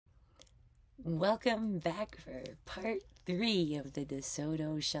Welcome back for part 3 of the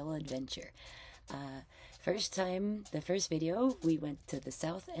Desoto shell adventure. The first video, we went to the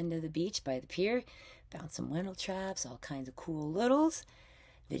south end of the beach by the pier, found some Wentletraps, all kinds of cool littles.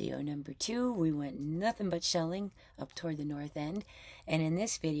 Video number 2, we went nothing but shelling up toward the north end. And in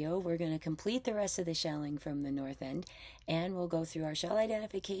this video, we're going to complete the rest of the shelling from the north end, and we'll go through our shell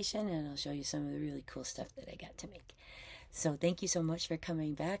identification, and I'll show you some of the really cool stuff that I got to make. So thank you so much for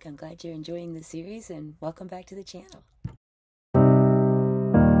coming back. I'm glad you're enjoying the series, and welcome back to the channel.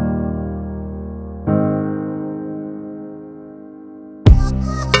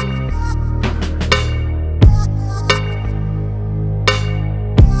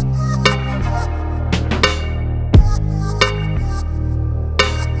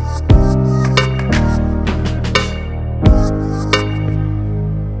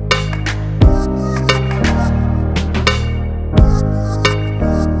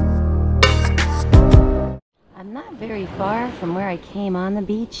 Very far from where I came on the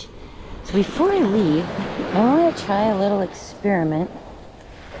beach. So before I leave, I want to try a little experiment.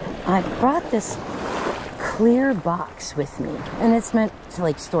 I brought this clear box with me, and it's meant to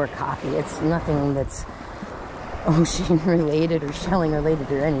like store coffee. It's nothing that's ocean related or shelling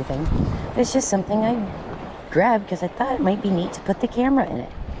related or anything. It's just something I grabbed because I thought it might be neat to put the camera in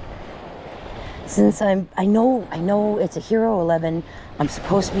it. Since I know it's a Hero 11, I'm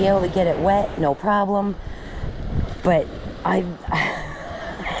supposed to be able to get it wet, no problem. But I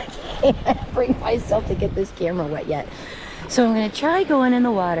can't bring myself to get this camera wet yet. So I'm going to try going in the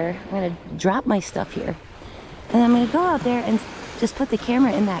water. I'm going to drop my stuff here. And I'm going to go out there and just put the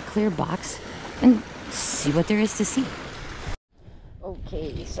camera in that clear box and see what there is to see.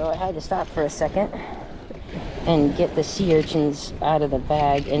 Okay, so I had to stop for a second and get the sea urchins out of the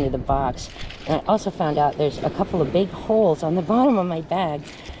bag into the box. And I also found out there's a couple of big holes on the bottom of my bag.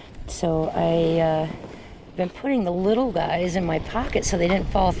 So I've been putting the little guys in my pocket so they didn't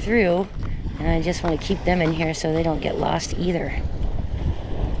fall through, and I just want to keep them in here so they don't get lost either.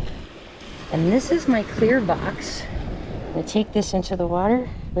 And this is my clear box. I'm going to take this into the water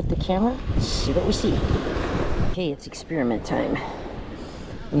with the camera, see what we see. Okay, it's experiment time.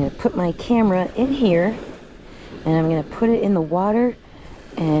 I'm going to put my camera in here, and I'm going to put it in the water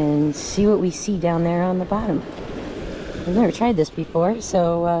and see what we see down there on the bottom. I've never tried this before,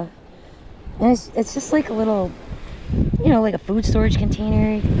 so and it's just like a little, like a food storage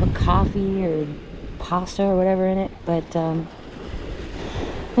container. You can put coffee or pasta or whatever in it. But, I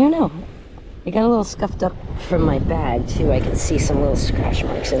don't know. It got a little scuffed up from my bag, too. I can see some little scratch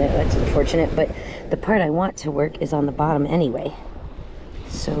marks in it. That's unfortunate. But the part I want to work is on the bottom anyway.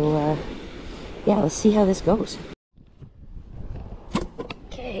 So, yeah, let's see how this goes.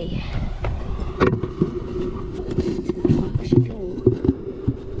 Okay.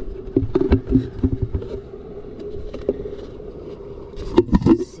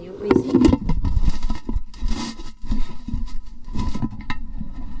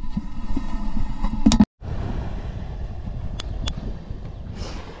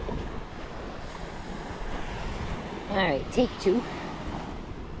 Alright, take 2.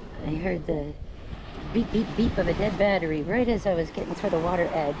 I heard the beep beep beep of a dead battery right as I was getting to the water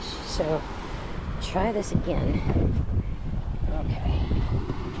edge, so try this again. Okay.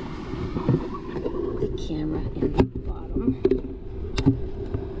 Put the camera in the bottom.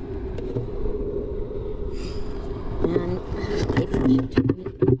 And maybe I should turn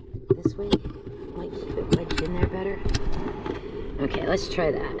it this way. Might keep it wedged in there better. Okay, let's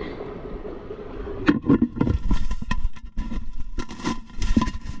try that.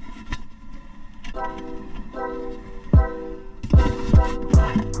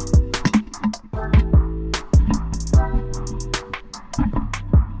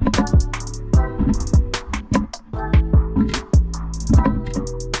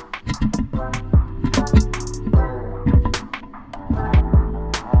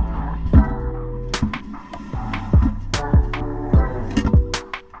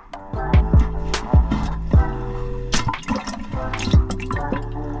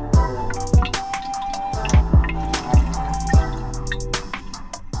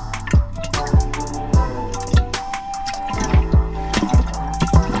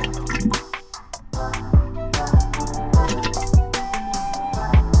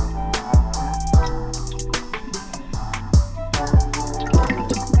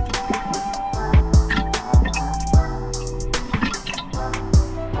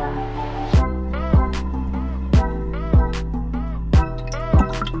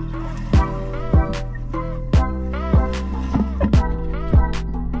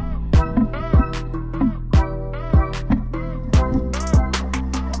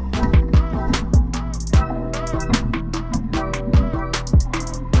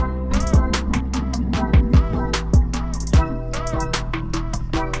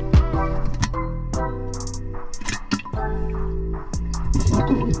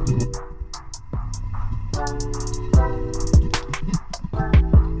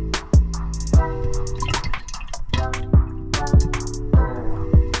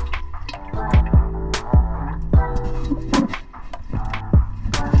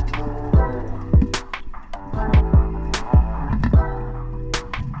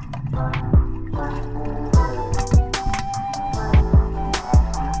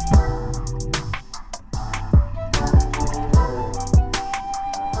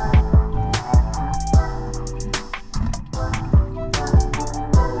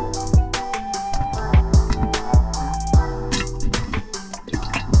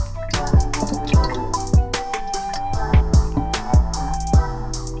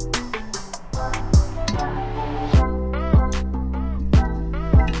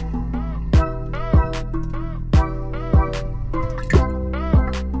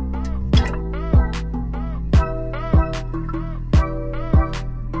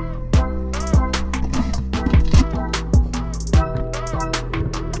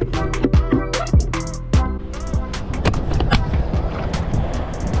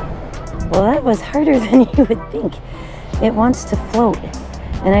 Well, that was harder than you would think. It wants to float,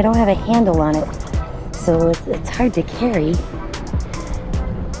 and I don't have a handle on it, so it's hard to carry.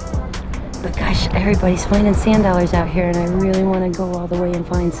 But gosh, everybody's finding sand dollars out here, and I really want to go all the way and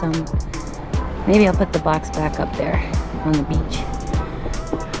find some. Maybe I'll put the box back up there on the beach.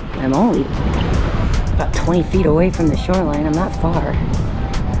 I'm only about 20 feet away from the shoreline. I'm not far.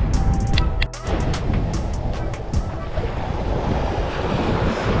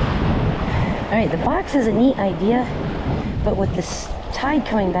 All right, the box is a neat idea, but with this tide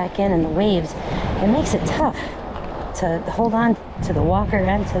coming back in and the waves, it makes it tough to hold on to the walker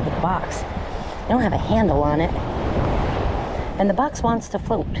and to the box. I don't have a handle on it, and the box wants to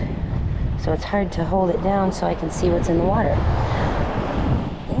float, so it's hard to hold it down so I can see what's in the water.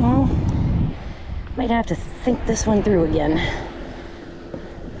 Well, might have to think this one through again.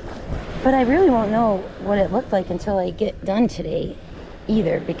 But I really won't know what it looked like until I get done today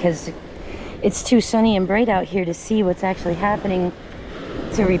either, because it's too sunny and bright out here to see what's actually happening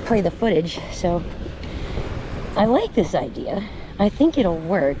to replay the footage. So I like this idea. I think it'll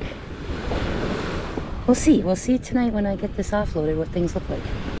work. We'll see. We'll see tonight when I get this offloaded what things look like.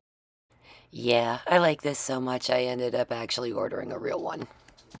 Yeah, I like this so much I ended up actually ordering a real one.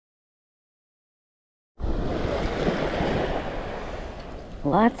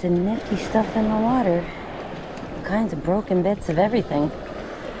 Lots of nifty stuff in the water. All kinds of broken bits of everything.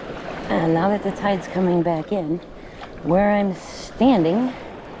 And now that the tide's coming back in, where I'm standing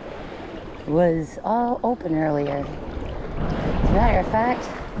was all open earlier. As a matter of fact,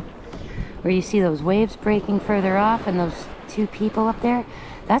 where you see those waves breaking further off and those two people up there,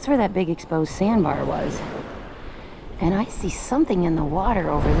 that's where that big exposed sandbar was. And I see something in the water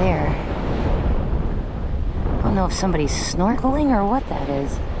over there. I don't know if somebody's snorkeling or what that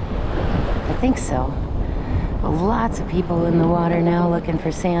is. I think so. But lots of people in the water now looking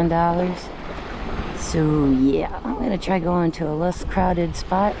for sand dollars. So yeah, I'm gonna try going to a less crowded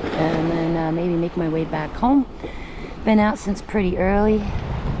spot and then maybe make my way back home. Been out since pretty early.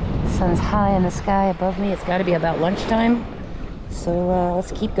 The sun's high in the sky above me. It's gotta be about lunchtime. So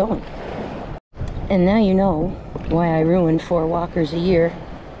let's keep going. And now you know why I ruin 4 walkers a year.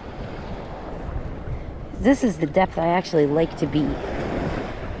 This is the depth I actually like to be.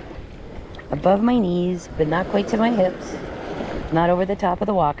 Above my knees, but not quite to my hips. Not over the top of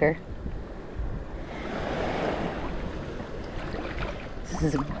the walker. This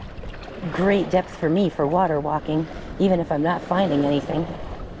is a great depth for me for water walking, even if I'm not finding anything.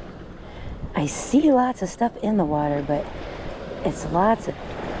 I see lots of stuff in the water, but it's lots of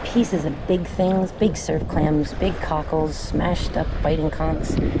pieces of big things, big surf clams, big cockles, smashed up biting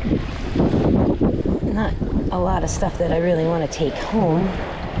conchs. Not a lot of stuff that I really want to take home.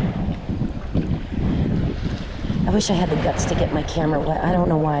 I wish I had the guts to get my camera wet. I don't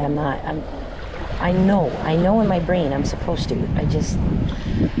know why I'm not. I know in my brain I'm supposed to. I just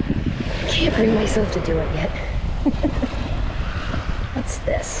can't bring myself to do it yet. What's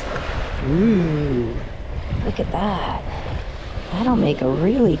this? Ooh, look at that. That'll make a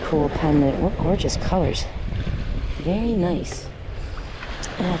really cool pendant. What gorgeous colors. Very nice.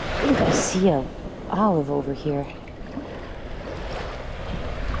 And I think I see a olive over here.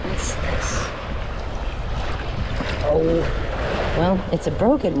 What's this? Oh, well, it's a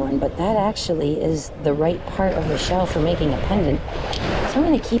broken one, but that actually is the right part of the shell for making a pendant. So I'm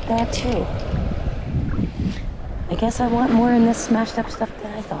going to keep that too. I guess I want more in this smashed up stuff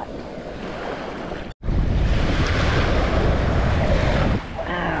than I thought.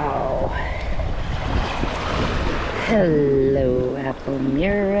 Ow. Hello, Oh,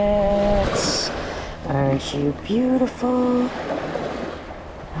 murrets. Aren't you beautiful? Oh,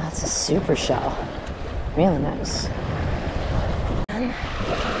 that's a super shell. Really nice.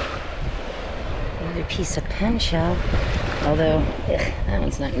 Another piece of pen shell. Although, that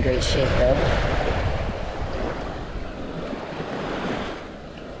one's not in great shape though.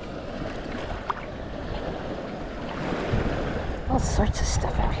 All sorts of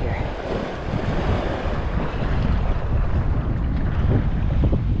stuff out here.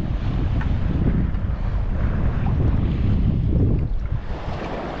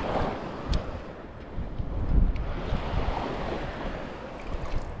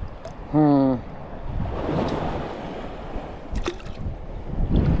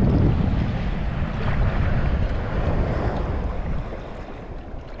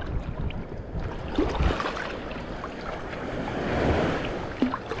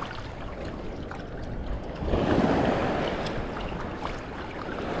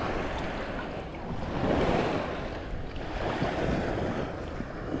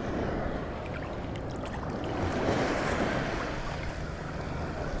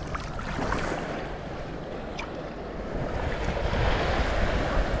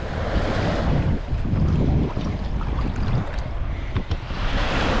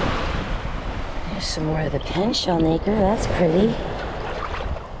 Some more of the pen shell nacre, that's pretty.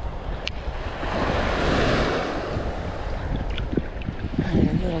 What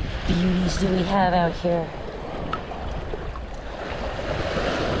other little beauties do we have out here?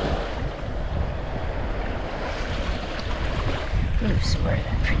 Ooh, some more of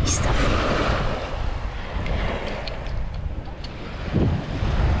that pretty stuff.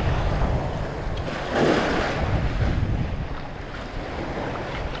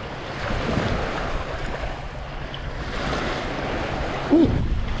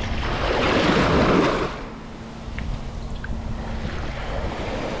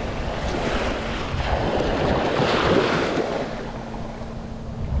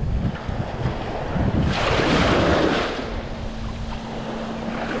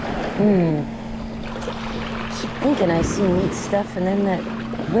 Keep thinking I see neat stuff, and then that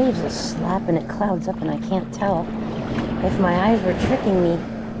waves will slap and it clouds up and I can't tell if my eyes were tricking me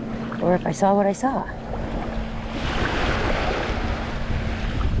or if I saw what I saw.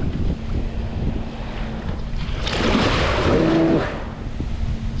 Oh,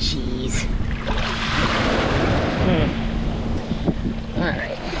 jeez. All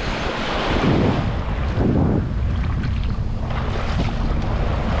right.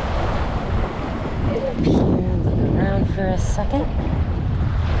 For a second.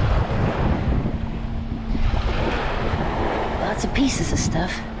 Lots of pieces of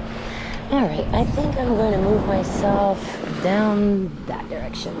stuff. All right, I think I'm going to move myself down that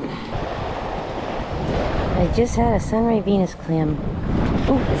direction. I just had a sunray Venus clam.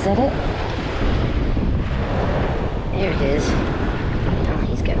 Oh, is that it? There it is. Oh,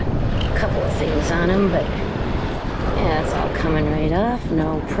 he's got a couple of things on him, but yeah, it's all coming right off,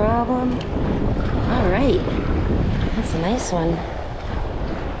 no problem. All right. That's a nice one.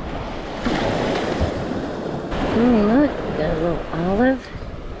 Look, got a little olive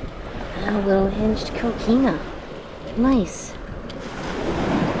and a little hinged coquina. Nice.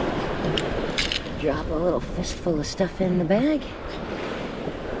 Drop a little fistful of stuff in the bag.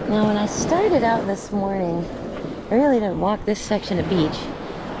 Now, when I started out this morning, I really didn't walk this section of beach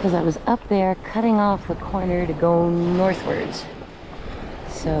because I was up there cutting off the corner to go northwards.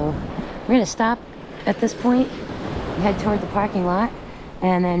 So we're going to stop at this point, head toward the parking lot,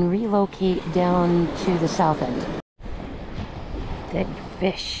 and then relocate down to the south end. Dead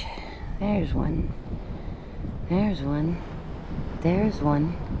fish. There's one. There's one. There's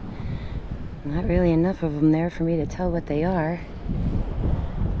one. Not really enough of them there for me to tell what they are.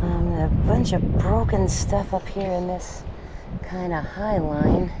 A bunch of broken stuff up here in this kind of high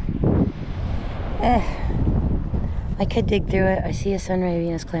line. I could dig through it. I see a sunray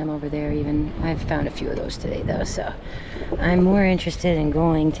Venus clam over there even. I've found a few of those today though, so I'm more interested in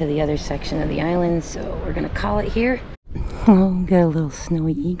going to the other section of the island, so we're gonna call it here. Oh, got a little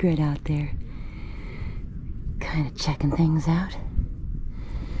snowy egret out there. Kind of checking things out.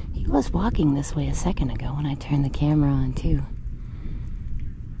 He was walking this way a second ago when I turned the camera on too.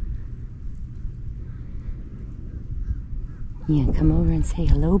 You gonna come over and say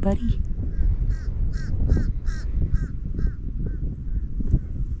hello, buddy?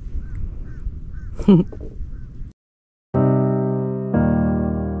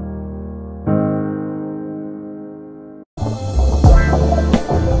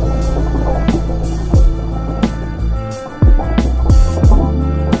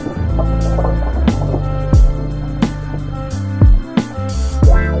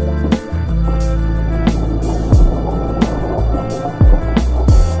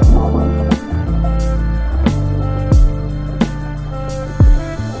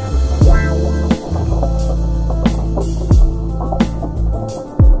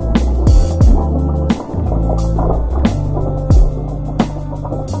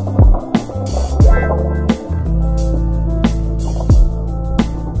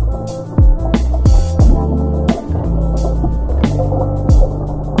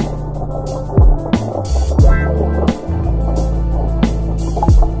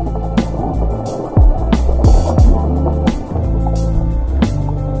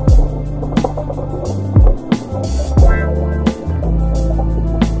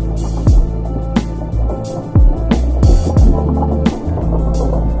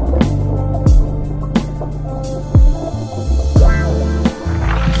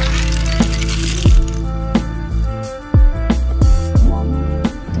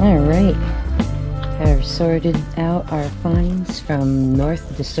 All right, I've sorted out our finds from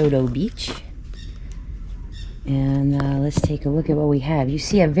North Desoto Beach. And let's take a look at what we have. You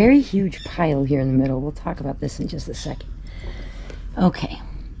see a very huge pile here in the middle. We'll talk about this in just a second. Okay,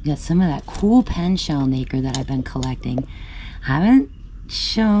 got some of that cool pen shell nacre that I've been collecting. Haven't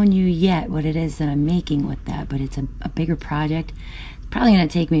shown you yet what it is that I'm making with that, but it's a bigger project. It's probably going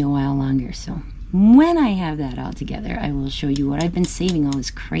to take me a while longer, so when I have that all together, I will show you what I've been saving all this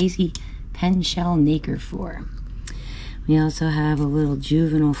crazy pen shell nacre for. We also have a little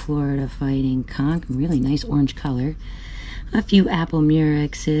juvenile Florida fighting conch, really nice orange color. A few apple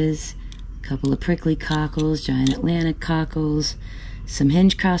murexes, a couple of prickly cockles, giant Atlantic cockles, some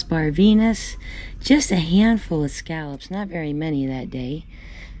hinge crossbar Venus, just a handful of scallops, not very many that day.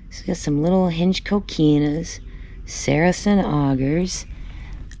 So we got some little hinge coquinas, Saracen augers.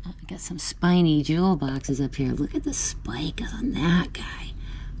 Got some spiny jewel boxes up here. Look at the spike on that guy.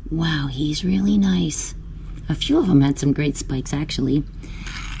 Wow, he's really nice. A few of them had some great spikes, actually.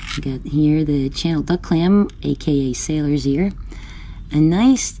 We got here the channel duck clam, aka sailor's ear. A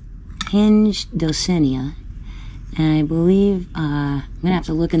nice hinged dulcinea. And I believe, I'm going to have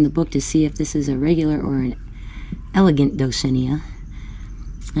to look in the book to see if this is a regular or an elegant dulcinea.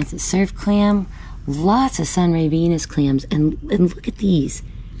 That's a surf clam. Lots of sunray Venus clams. And look at these.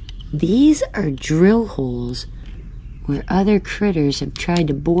 These are drill holes where other critters have tried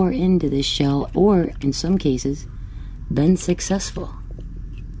to bore into this shell, or in some cases been successful.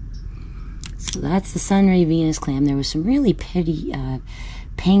 So that's the sunray Venus clam. There was some really pretty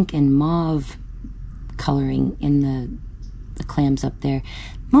pink and mauve coloring in the clams up there.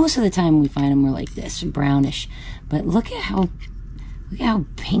 Most of the time we find them were like this, brownish, but look at how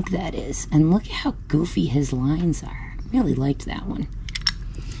pink that is, and look at how goofy his lines are. Really liked that one.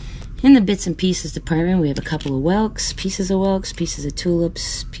 In the bits and pieces department, we have a couple of whelks, pieces of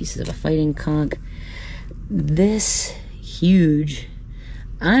tulips, pieces of a fighting conch. This huge,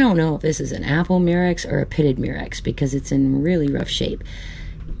 I don't know if this is an apple murex or a pitted murex because it's in really rough shape.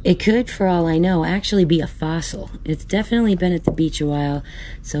 It could, for all I know, actually be a fossil. It's definitely been at the beach a while,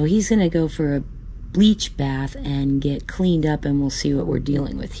 so he's going to go for a bleach bath and get cleaned up, and we'll see what we're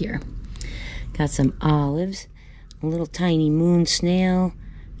dealing with here. Got some olives, a little tiny moon snail,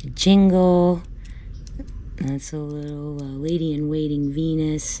 a jingle, that's a little lady-in-waiting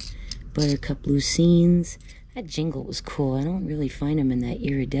Venus, buttercup lucines. That jingle was cool. I don't really find them in that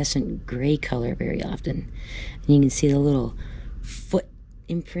iridescent gray color very often. And you can see the little foot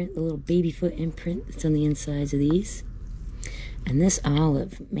imprint, the little baby foot imprint that's on the insides of these. And this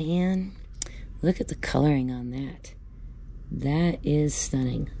olive, man, look at the coloring on that. That is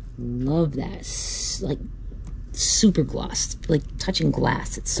stunning. Love that. Like super glossed, like touching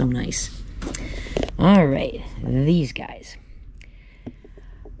glass. It's so nice. All right, these guys.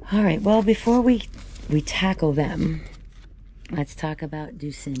 All right, well, before we tackle them, let's talk about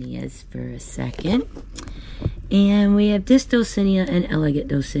dulcineas for a second. And we have disc dulcinea and elegant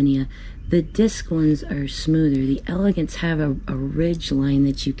dulcinea. The disc ones are smoother. The elegants have a ridge line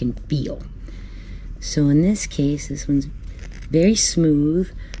that you can feel. So in this case, this one's very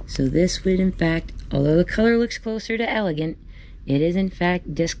smooth. So this would, in fact, although the color looks closer to elegant, it is in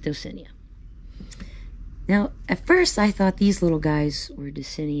fact disc dulcinea. Now, at first I thought these little guys were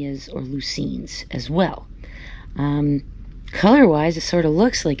dulcineas or lucines as well. Color-wise, it sort of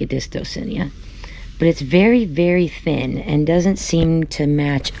looks like a disc dulcinea, but it's very, very thin and doesn't seem to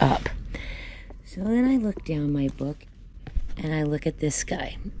match up. So then I look down my book and I look at this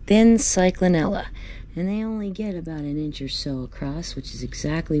guy, thin cyclinella. And they only get about an inch or so across, which is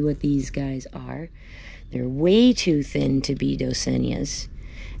exactly what these guys are. They're way too thin to be dulcineas.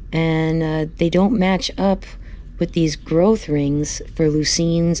 And they don't match up with these growth rings for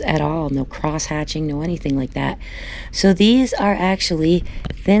lucines at all. No cross-hatching, no anything like that. So these are actually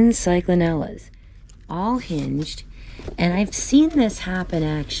thin cyclinellas, all hinged. And I've seen this happen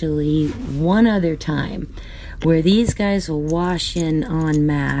actually one other time, where these guys will wash in en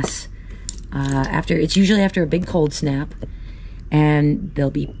masse. It's usually after a big cold snap, and they'll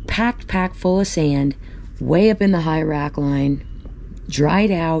be packed full of sand, way up in the high rack line,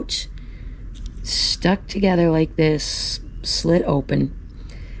 dried out, stuck together like this, slit open,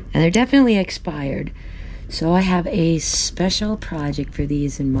 and they're definitely expired. So I have a special project for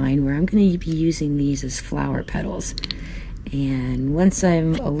these in mind where I'm going to be using these as flower petals. And once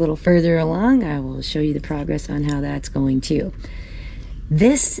I'm a little further along, I will show you the progress on how that's going too.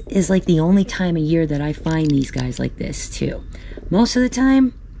 This is like the only time of year that I find these guys like this too. Most of the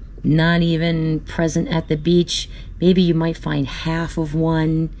time, not even present at the beach. Maybe you might find half of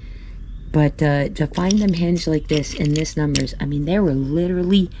one But to find them hinged like this in this numbers, I mean, there were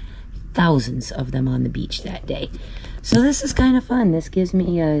literally thousands of them on the beach that day. So this is kind of fun. This gives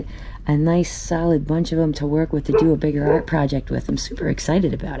me a nice solid bunch of them to work with to do a bigger art project with. I'm super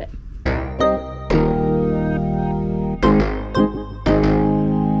excited about it.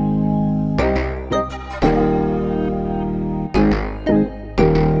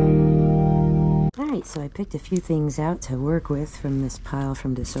 Alright, so I picked a few things out to work with from this pile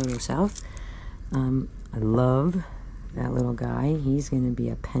from Desoto South. I love that little guy. He's going to be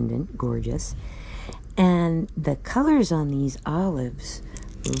a pendant. Gorgeous. And the colors on these olives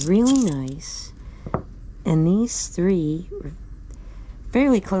were really nice. And these three were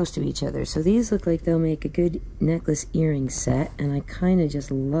fairly close to each other. So these look like they'll make a good necklace earring set. And I kind of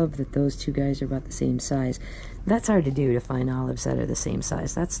just love that those two guys are about the same size. That's hard to do, to find olives that are the same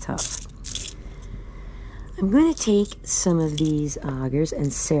size. That's tough. I'm going to take some of these augers and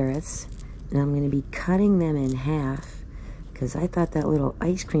serifs, and I'm going to be cutting them in half, because I thought that little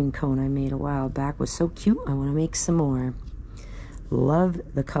ice cream cone I made a while back was so cute. I want to make some more. Love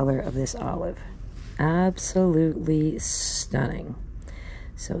the color of this olive. Absolutely stunning.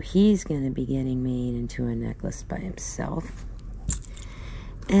 So he's going to be getting made into a necklace by himself.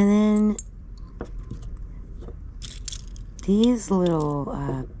 And then these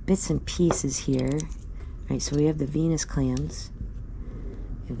little bits and pieces here. Right, so we have the Venus clams.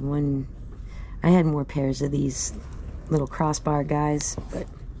 We have one. I had more pairs of these little crossbar guys, but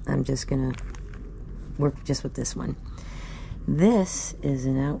I'm just gonna work just with this one. This is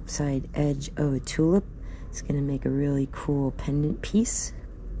an outside edge of a tulip. It's gonna make a really cool pendant piece.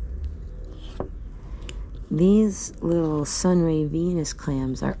 These little Sunray Venus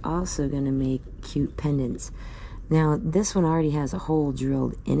clams are also gonna make cute pendants. Now, this one already has a hole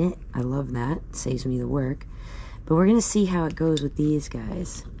drilled in it. I love that. It saves me the work. But we're going to see how it goes with these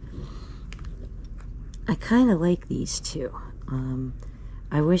guys. I kind of like these two.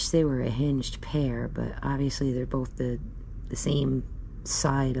 I wish they were a hinged pair, but obviously they're both the same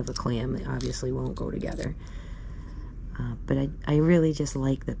side of a clam. They obviously won't go together. But I really just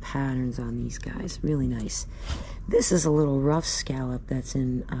like the patterns on these guys. Really nice. This is a little rough scallop that's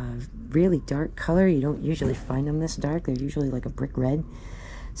in a really dark color. You don't usually find them this dark. They're usually like a brick red.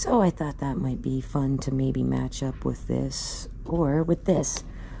 So I thought that might be fun to maybe match up with this or with this.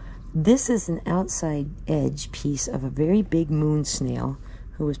 This is an outside edge piece of a very big moon snail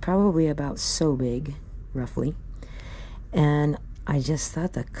who was probably about so big, roughly. And I just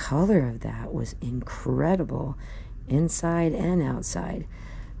thought the color of that was incredible, inside and outside.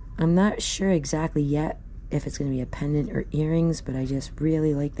 I'm not sure exactly yet if it's going to be a pendant or earrings, but I just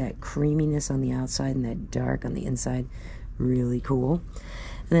really like that creaminess on the outside and that dark on the inside. Really cool.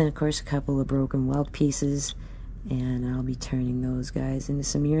 And then, of course, a couple of broken welt pieces, and I'll be turning those guys into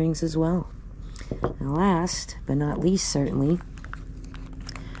some earrings as well. And last, but not least certainly,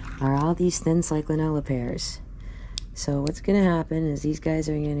 are all these thin cyclinella pairs. So what's going to happen is these guys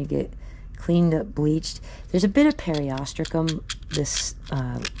are going to get cleaned up, bleached. There's a bit of periostracum. This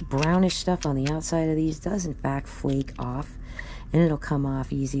brownish stuff on the outside of these does in fact flake off, and it'll come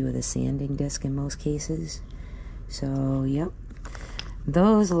off easy with a sanding disc in most cases. So yep,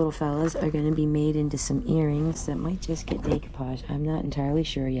 those little fellas are going to be made into some earrings that might just get decoupage. I'm not entirely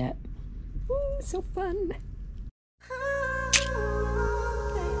sure yet. Ooh, so fun.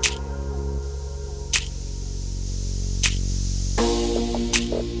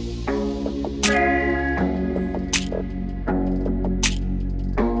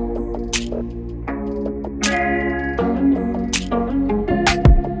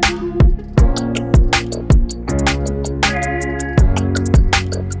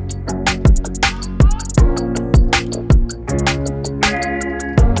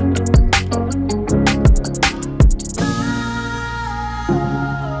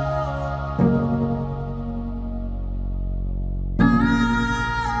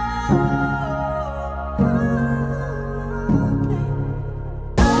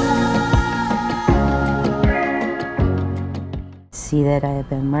 See that I have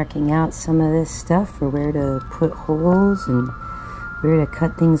been marking out some of this stuff for where to put holes and where to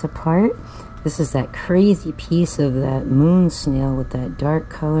cut things apart. This is that crazy piece of that moon snail with that dark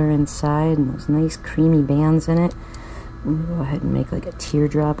color inside and those nice creamy bands in it. I'm gonna go ahead and make like a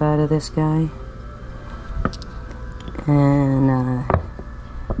teardrop out of this guy. And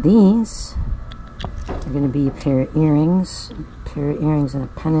these are going to be a pair of earrings and a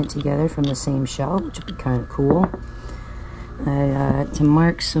pendant together from the same shell, which would be kind of cool. To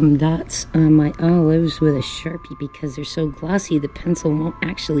mark some dots on my olives with a Sharpie because they're so glossy the pencil won't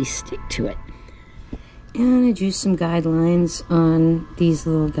actually stick to it. And I drew some guidelines on these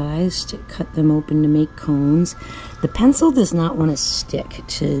little guys to cut them open to make cones. The pencil does not want to stick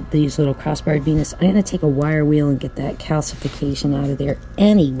to these little crossbarred Venus. I'm going to take a wire wheel and get that calcification out of there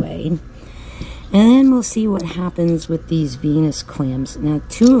anyway. And then we'll see what happens with these Venus clams. Now,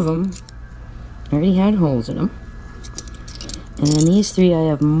 2 of them already had holes in them. And then these 3 I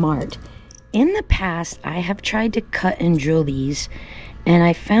have marked. In the past, I have tried to cut and drill these, and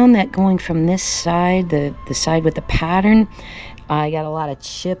I found that going from this side, the side with the pattern, I got a lot of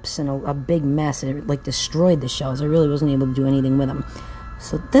chips and a big mess. It like destroyed the shells. I really wasn't able to do anything with them.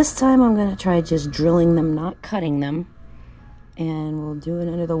 So this time I'm going to try just drilling them, not cutting them. And we'll do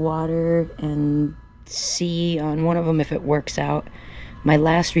it under the water and see on one of them if it works out. My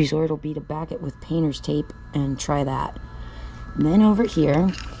last resort will be to back it with painter's tape and try that. And then over here,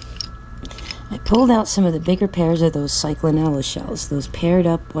 I pulled out some of the bigger pairs of those cyclinells shells, those paired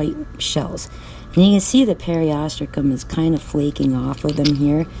up white shells. And you can see the periostracum is kind of flaking off of them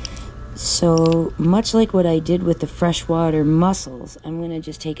here. So much like what I did with the freshwater mussels, I'm going to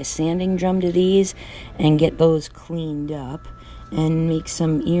just take a sanding drum to these and get those cleaned up and make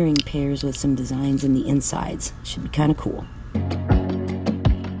some earring pairs with some designs in the insides. Should be kind of cool.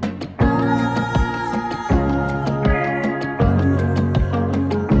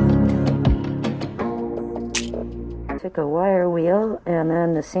 Took a wire wheel and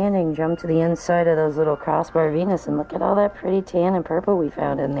then the sanding drum to the inside of those little crossbar Venus, and look at all that pretty tan and purple we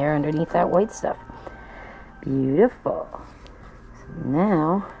found in there underneath that white stuff. Beautiful. So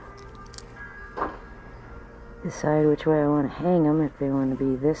now, decide which way I want to hang them, if they want to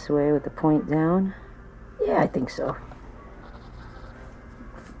be this way with the point down. Yeah, I think so.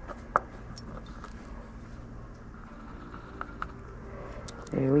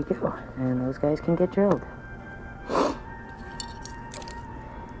 There we go. And those guys can get drilled.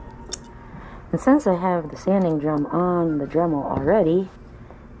 And since I have the sanding drum on the Dremel already,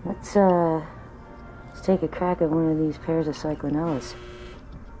 let's take a crack at one of these pairs of cyclinells.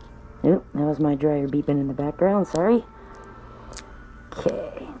 Oop, that was my dryer beeping in the background, sorry.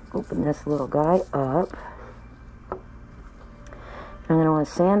 Okay, open this little guy up. I'm going to want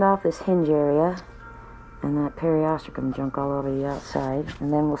to sand off this hinge area and that periostracum junk all over the outside,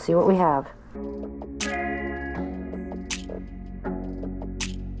 and then we'll see what we have.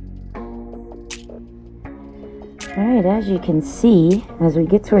 Alright, as you can see, as we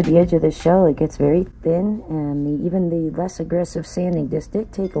get toward the edge of the shell, it gets very thin, and even the less aggressive sanding disc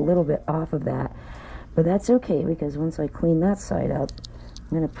did take a little bit off of that. But that's okay, because once I clean that side up,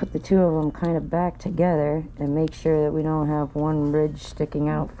 I'm going to put the 2 of them kind of back together and make sure that we don't have one ridge sticking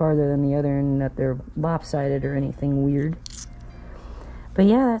out farther than the other and that they're lopsided or anything weird. But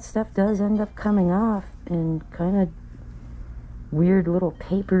yeah, that stuff does end up coming off in kind of weird little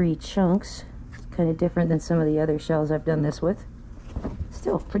papery chunks. Kind of different than some of the other shells I've done this with.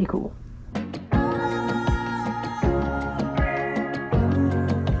 Still pretty cool.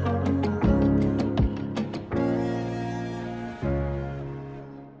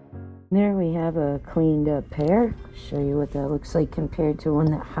 There we have a cleaned up pair. Show you what that looks like compared to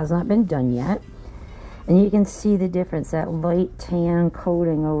one that has not been done yet. And you can see the difference, that light tan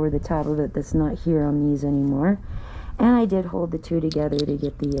coating over the top of it that's not here on these anymore. And I did hold the 2 together to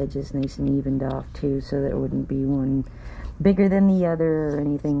get the edges nice and evened off too, so there wouldn't be one bigger than the other or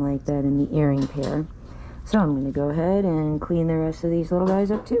anything like that in the earring pair. So I'm going to go ahead and clean the rest of these little guys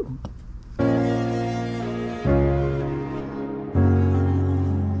up too.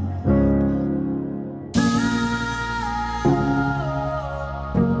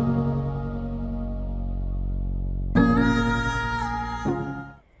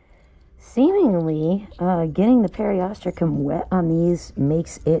 Seemingly, getting the periostracum wet on these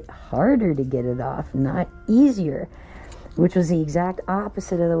makes it harder to get it off, not easier, which was the exact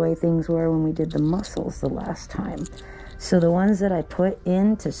opposite of the way things were when we did the mussels the last time. So the ones that I put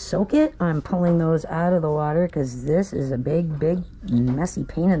in to soak it, I'm pulling those out of the water because this is a big, messy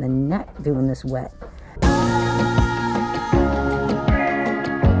pain in the neck doing this wet.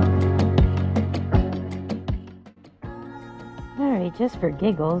 Just for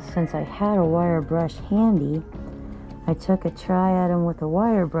giggles, since I had a wire brush handy, I took a try at them with a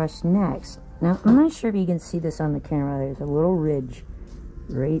wire brush next. Now, I'm not sure if you can see this on the camera. There's a little ridge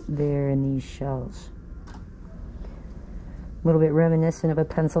right there in these shells. A little bit reminiscent of a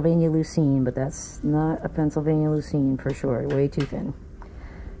Pennsylvania Lucine, but that's not a Pennsylvania Lucine for sure. Way too thin.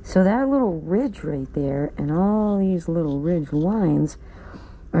 So that little ridge right there and all these little ridge lines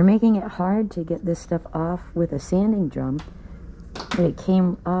are making it hard to get this stuff off with a sanding drum. But it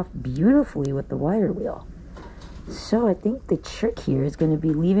came off beautifully with the wire wheel. So I think the trick here is going to be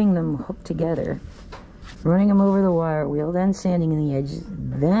leaving them hooked together running them over the wire wheel, then sanding the edges,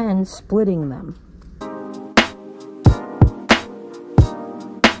 then splitting them.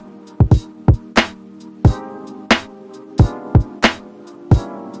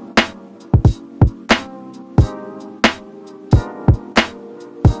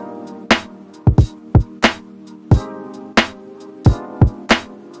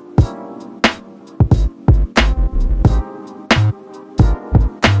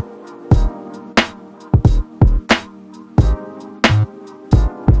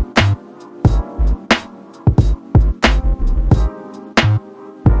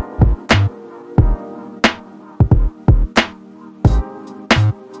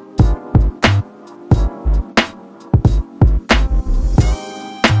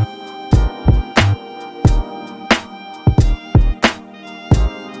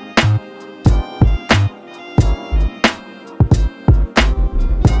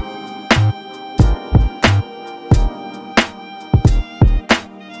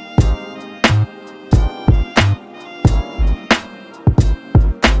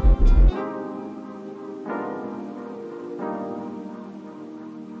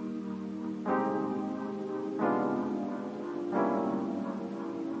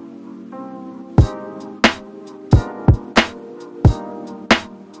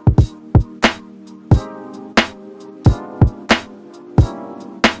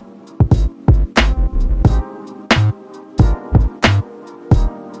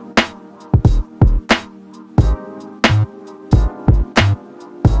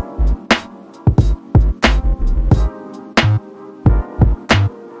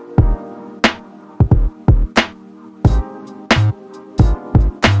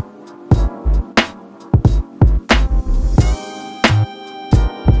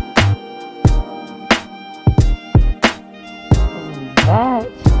 That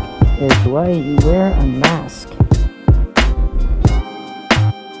is why you wear a mask.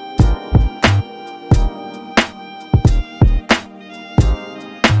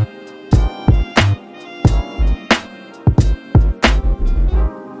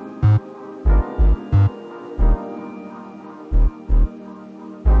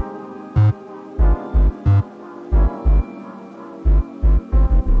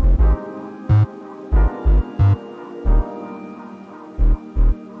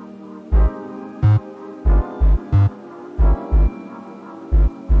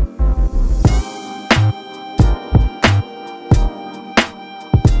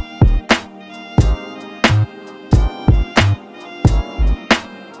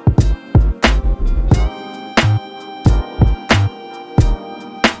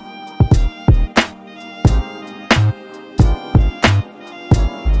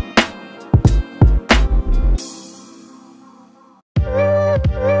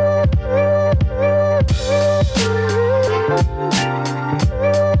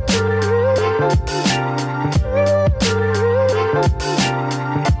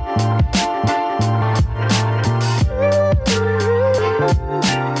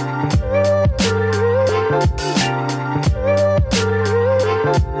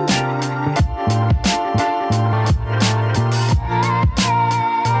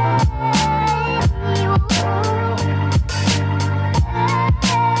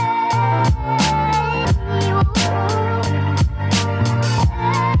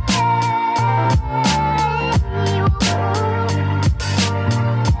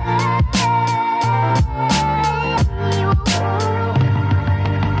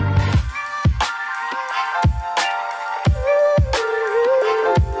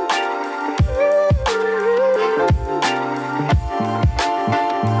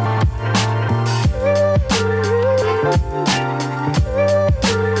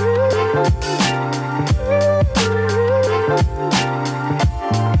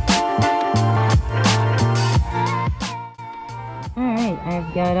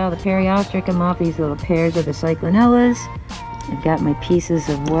 Got all the periostracum off these little pairs of the cyclinells. I've got my pieces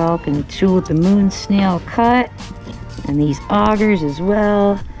of whelk and two of the moon snail cut, and these augers as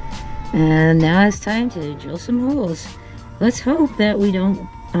well. And now it's time to drill some holes. Let's hope that we don't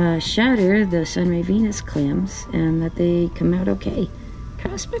shatter the Sunray Venus clams and that they come out okay.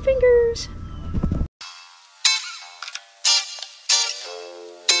 Cross my fingers.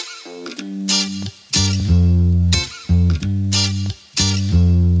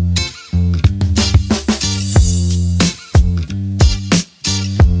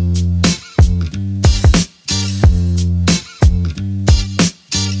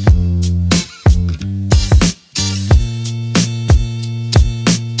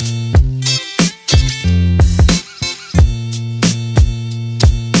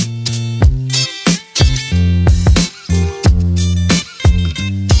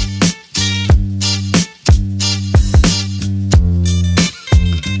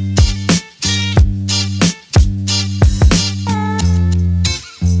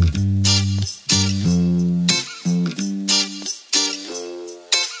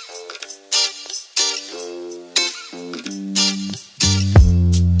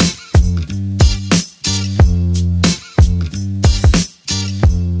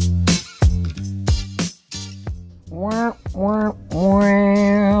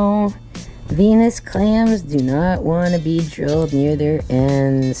 Venus clams do not want to be drilled near their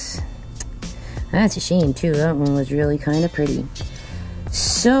ends. That's a shame too. That one was really kind of pretty.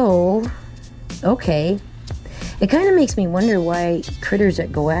 So, okay. It kind of makes me wonder why critters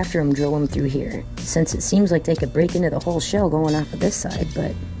that go after them drill them through here, since it seems like they could break into the whole shell going off of this side,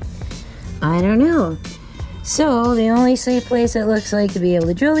 but I don't know. So the only safe place it looks like to be able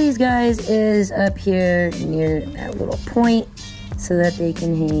to drill these guys is up here near that little point, so that they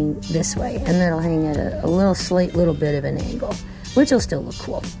can hang this way, and that'll hang at a little bit of an angle, which will still look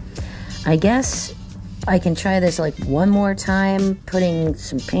cool. I guess I can try this like one more time, putting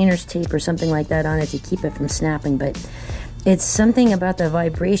some painter's tape or something like that on it to keep it from snapping, but it's something about the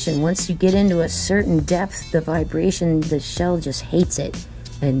vibration. Once you get into a certain depth, the vibration, the shell just hates it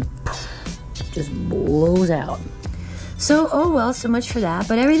and just blows out. So, oh well, so much for that,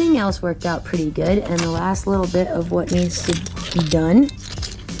 but everything else worked out pretty good, and the last little bit of what needs to be done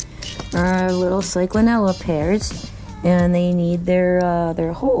are our little cyclinella pairs, and they need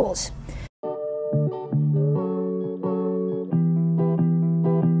their holes.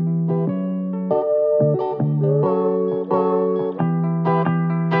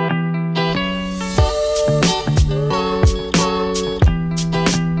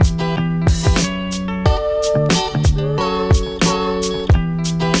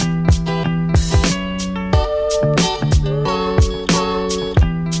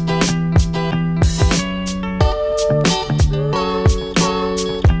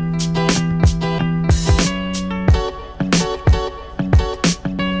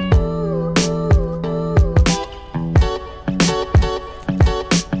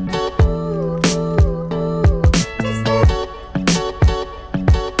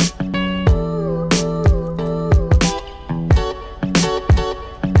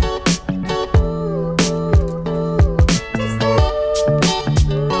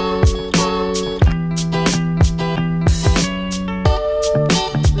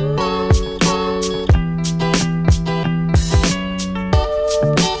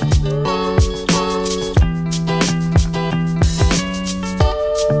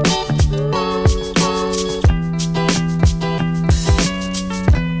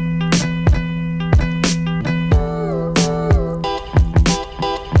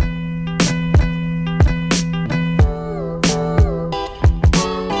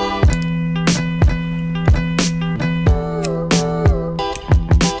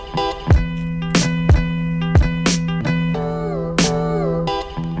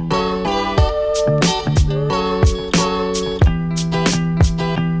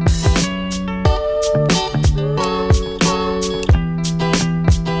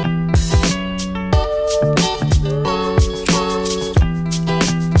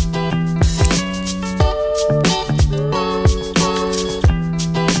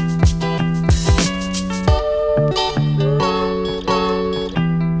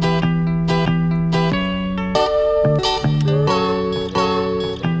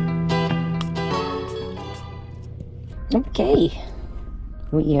 Okay,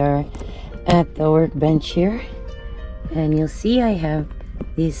 we are at the workbench here, and you'll see I have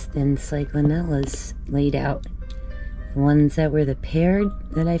these thin cyclinells laid out. The ones that were the paired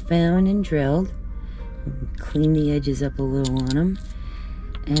that I found and drilled. Clean the edges up a little on them,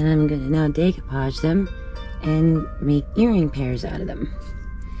 and I'm going to now decoupage them and make earring pairs out of them.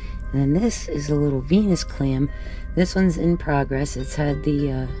 And then this is a little Venus clam. This one's in progress. It's had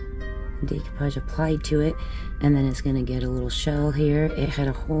the decoupage applied to it, and then it's going to get a little shell here. It had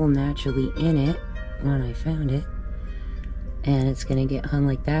a hole naturally in it when I found it, and it's going to get hung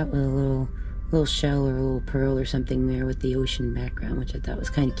like that with a little shell or a little pearl or something there with the ocean background, which I thought was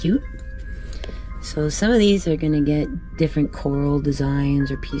kind of cute. So some of these are going to get different coral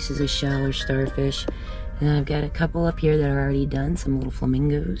designs or pieces of shell or starfish, and I've got a couple up here that are already done, some little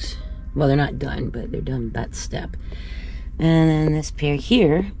flamingos. Well, they're not done, but they're done that step. And then this pair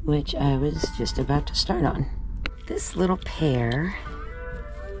here, which I was just about to start on. This little pair,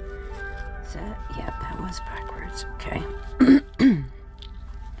 is that, yeah, that was backwards, okay.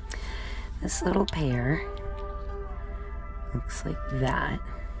 This little pair looks like that.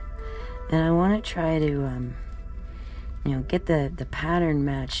 And I want to try to, you know, get the pattern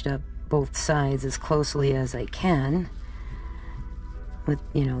matched up both sides as closely as I can, with,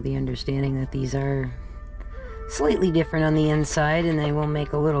 you know, the understanding that these are slightly different on the inside, and they will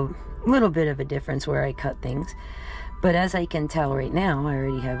make a little bit of a difference where I cut things. But as I can tell right now, I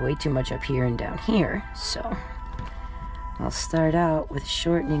already have way too much up here and down here, so I'll start out with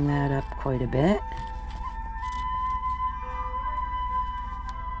shortening that up quite a bit.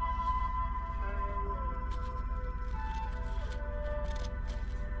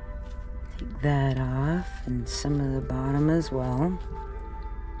 Take that off and some of the bottom as well.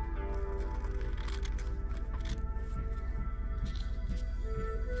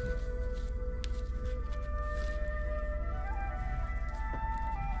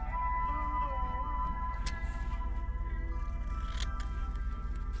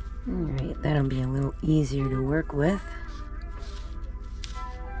 Alright, that'll be a little easier to work with.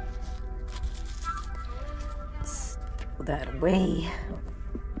 Let's throw that away.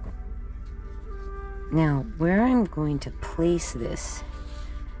 Now, where I'm going to place this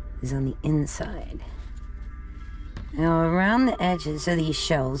is on the inside. Now, around the edges of these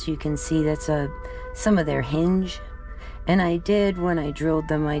shells, you can see that's some of their hinge. And I did, when I drilled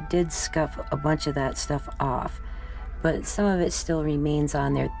them, I did scuff a bunch of that stuff off. But some of it still remains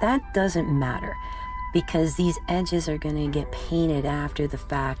on there. That doesn't matter, because these edges are going to get painted after the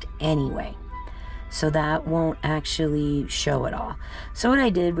fact anyway. So that won't actually show at all. So what I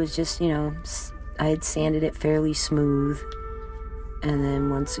did was just, I had sanded it fairly smooth, and then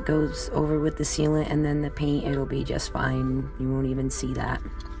once it goes over with the sealant and then the paint, it'll be just fine. You won't even see that.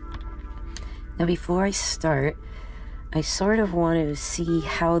 Now before I start, I sort of want to see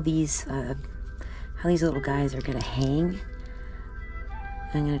how these little guys are gonna hang.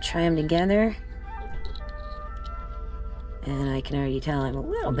 I'm gonna try them together, and I can already tell I'm a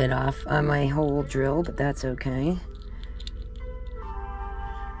little bit off on my hole drill, but that's okay.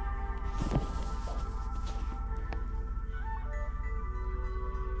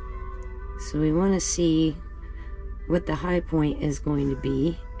 So we want to see what the high point is going to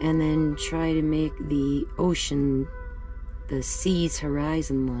be, and then try to make the ocean, the sea's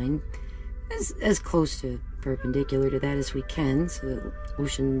horizon line, as close to perpendicular to that as we can, so the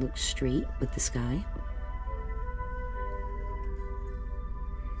ocean looks straight with the sky.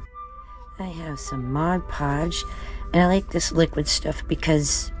 I have some Mod Podge, and I like this liquid stuff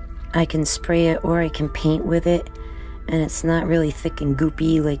because I can spray it or I can paint with it, and it's not really thick and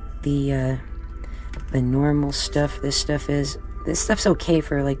goopy like the normal stuff this stuff is. This stuff's okay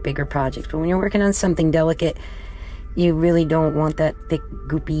for like bigger projects, but when you're working on something delicate, you really don't want that thick,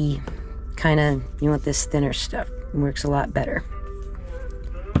 goopy kind of, you want this thinner stuff. It works a lot better.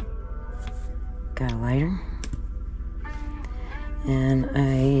 Got a lighter. And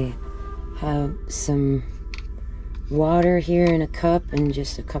I have some water here in a cup and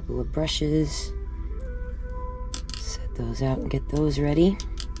just a couple of brushes. Set those out and get those ready.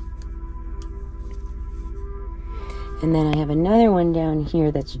 And then I have another one down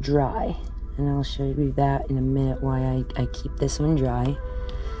here that's dry. And I'll show you that in a minute, why I keep this one dry.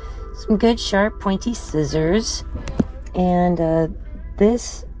 Some good sharp pointy scissors. And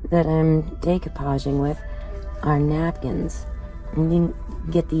this that I'm decoupaging with are napkins. And you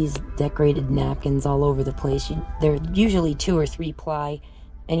can get these decorated napkins all over the place. They're usually 2 or 3 ply.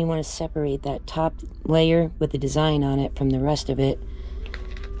 And you want to separate that top layer with the design on it from the rest of it.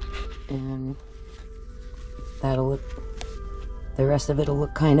 And that'll look, the rest of it will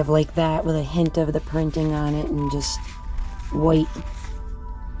look kind of like that, with a hint of the printing on it and just white.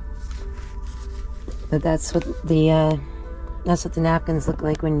 But that's what the napkins look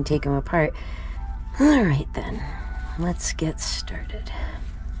like when you take them apart. All right then, let's get started.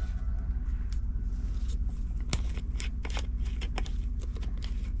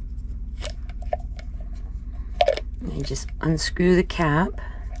 I just unscrew the cap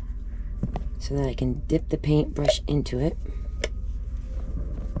so that I can dip the paintbrush into it.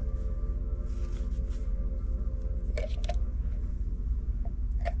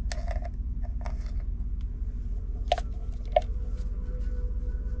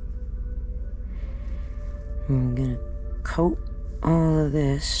 I'm gonna coat all of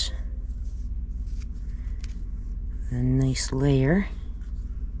this with a nice layer.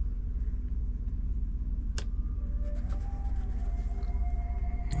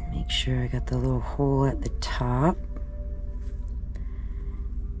 Make sure I got the little hole at the top.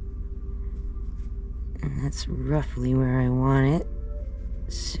 And that's roughly where I want it.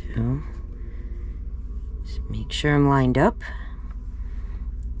 So, just make sure I'm lined up.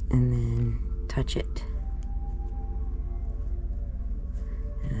 And then touch it.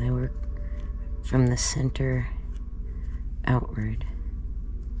 And I work from the center outward.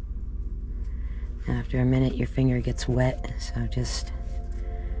 After a minute, your finger gets wet, so just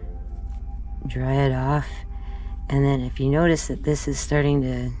dry it off. And then if you notice that this is starting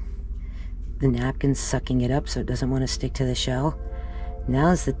to, the napkin's sucking it up so it doesn't want to stick to the shell,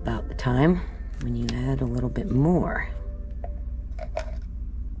 now's about the time when you add a little bit more.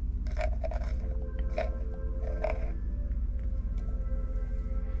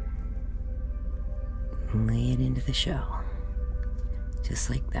 And lay it into the shell, just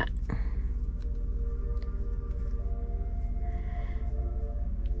like that.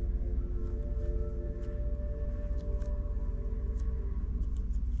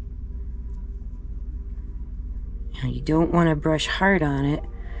 Now you don't want to brush hard on it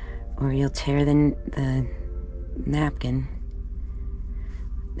or you'll tear the napkin.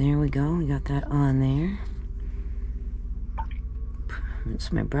 There we go, we got that on there.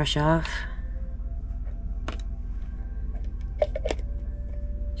 Rinse my brush off.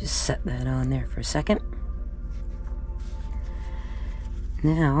 Just set that on there for a second.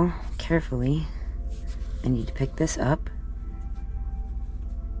 Now, carefully, I need to pick this up.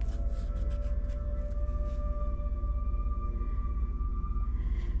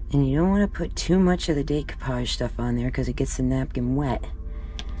 And you don't want to put too much of the decoupage stuff on there because it gets the napkin wet.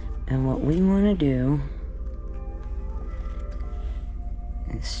 And what we want to do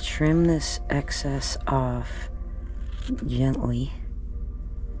is trim this excess off gently.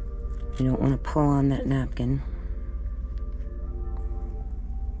 You don't want to pull on that napkin.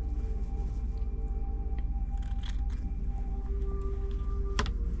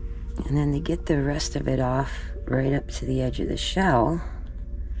 And then to get the rest of it off right up to the edge of the shell,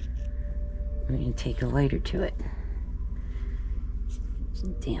 we're going to take a lighter to it.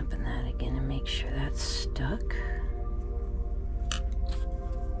 Just dampen that again and make sure that's stuck.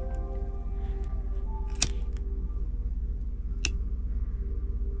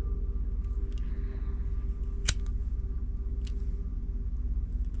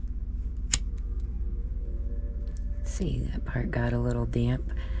 See, that part got a little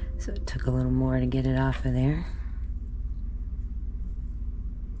damp, so it took a little more to get it off of there.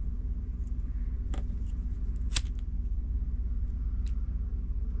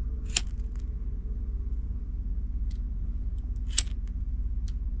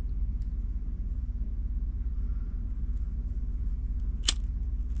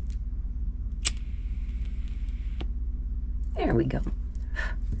 There we go.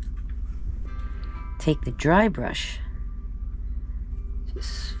 Take the dry brush,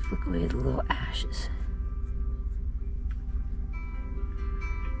 just flick away the little ashes.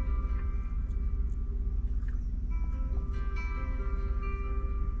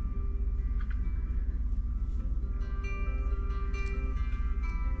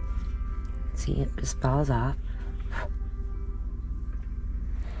 See, it just falls off.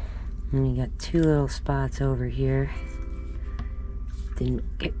 And you got two little spots over here.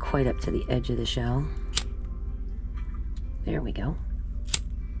 Didn't get quite up to the edge of the shell. There we go.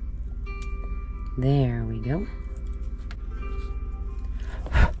 There we go.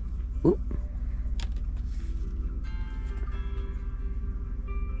 Oop.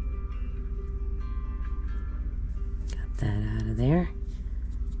 Got that out of there.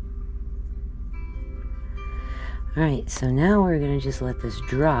 Alright, so now we're going to just let this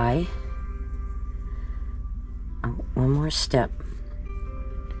dry. Oh, one more step.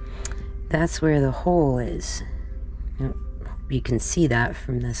 That's where the hole is. You can see that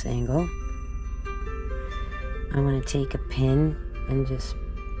from this angle. I'm going to take a pin and just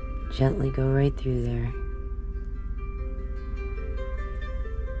gently go right through there.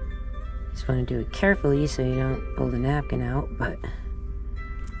 Just want to do it carefully so you don't pull the napkin out, but...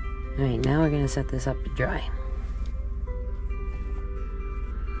 Alright, now we're going to set this up to dry.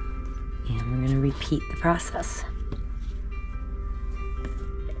 And we're going to repeat the process.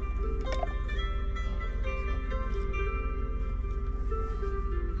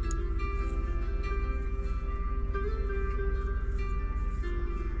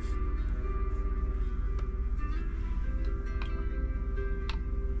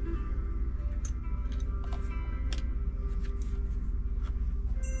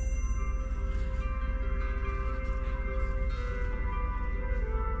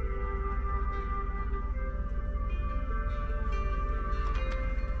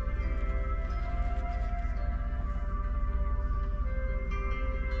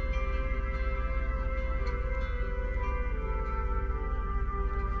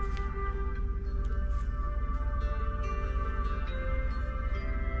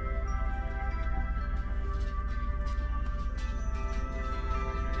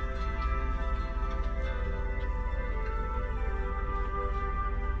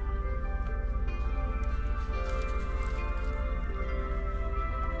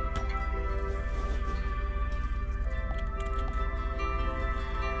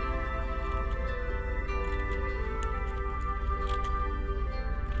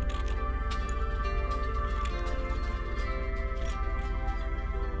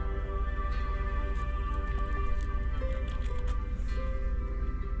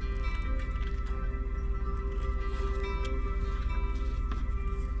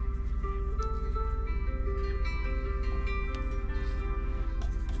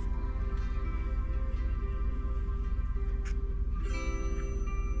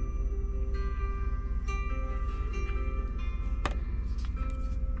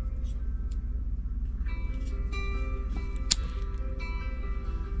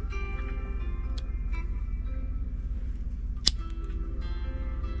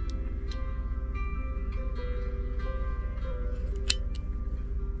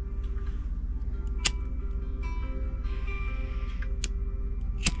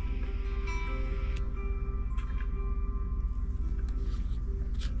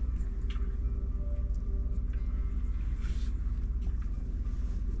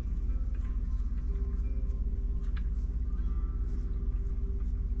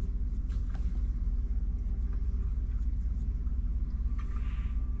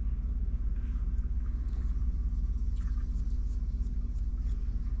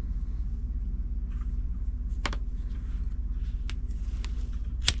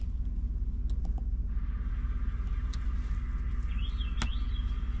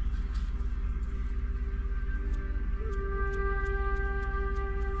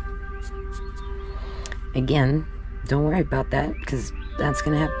 Again, don't worry about that because that's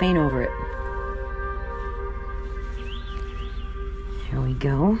going to have paint over it. Here we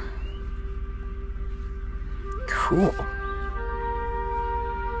go. Cool.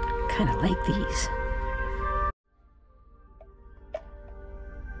 Kind of like these.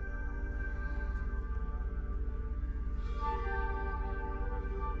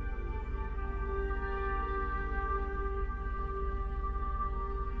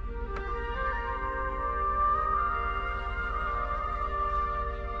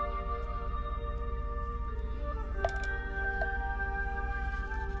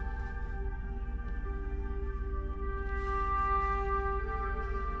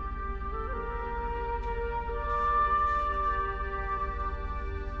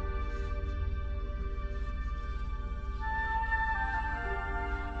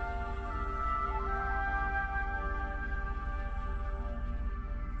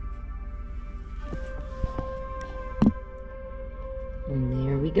 And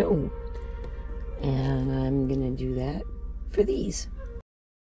there we go. And I'm gonna do that for these.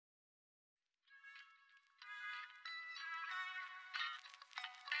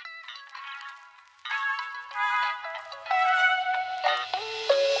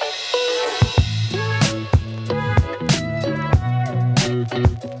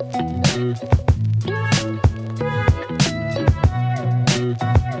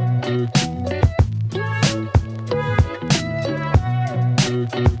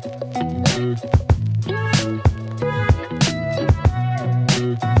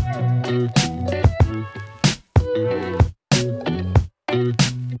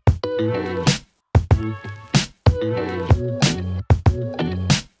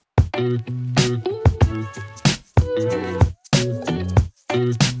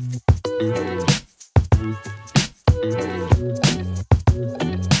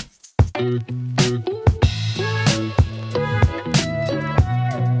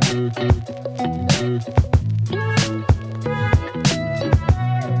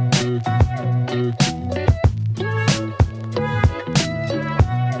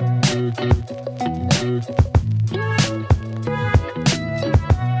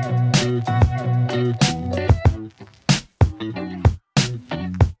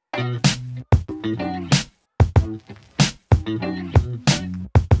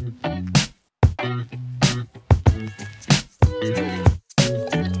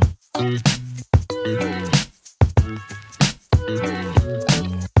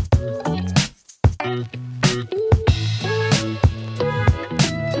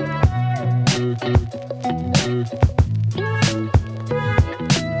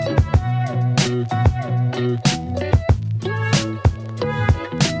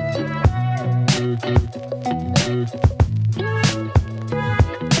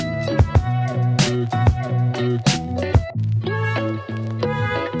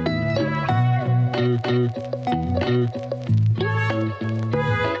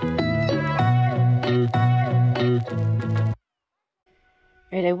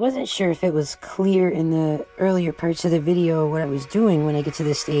 Right, I wasn't sure if it was clear in the earlier parts of the video what I was doing when I get to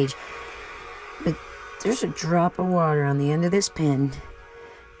this stage, but there's a drop of water on the end of this pin,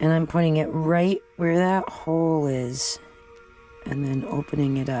 and I'm putting it right where that hole is, and then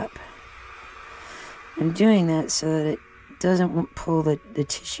opening it up. I'm doing that so that it doesn't pull the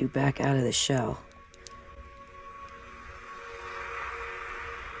tissue back out of the shell.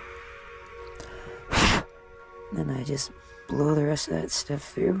 Then I just blow the rest of that stuff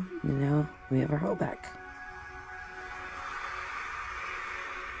through, and now we have our hole back.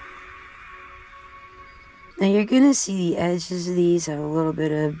 Now you're gonna see the edges of these have a little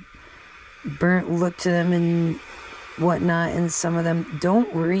bit of burnt look to them and whatnot, and some of them,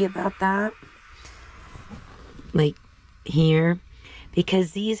 don't worry about that, like here,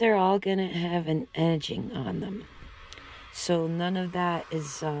 because these are all gonna have an edging on them, so none of that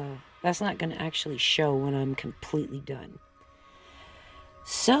is that's not gonna actually show when I'm completely done.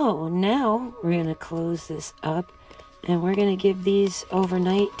 So now we're gonna close this up, and we're gonna give these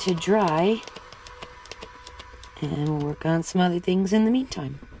overnight to dry, and we'll work on some other things in the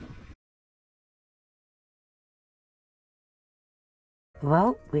meantime.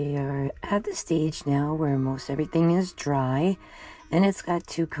 Well, we are at the stage now where most everything is dry, and it's got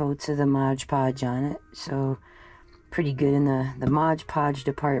 2 coats of the Mod Podge on it, so pretty good in the Mod Podge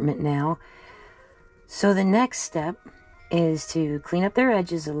department now. So the next step is to clean up their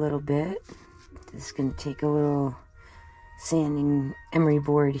edges a little bit. This is going to take a little sanding emery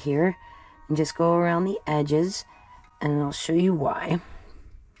board here and just go around the edges, and I'll show you why.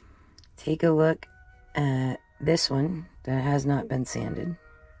 Take a look at this one that has not been sanded.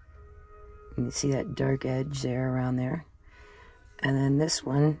 You can see that dark edge there around there. And then this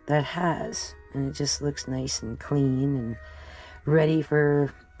one that has, and it just looks nice and clean and ready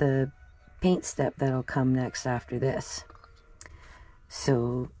for the paint step that'll come next after this.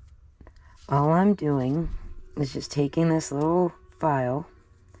 So all I'm doing is just taking this little file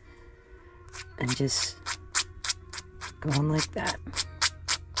and just going like that,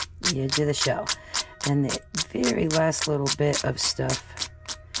 the edge of the shell. And the very last little bit of stuff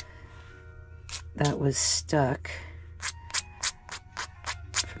that was stuck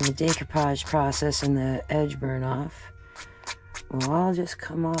from the decoupage process and the edge burn off will all just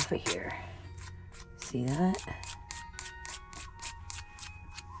come off of here. See that?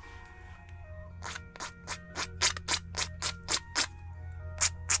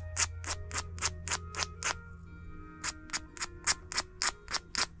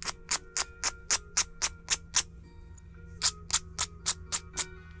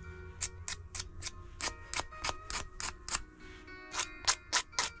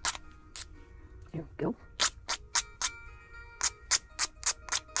 There we go.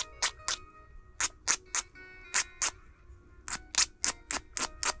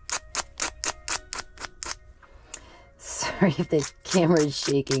 Sorry if the camera is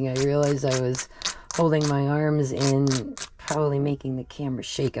shaking. I realized I was holding my arms in, probably making the camera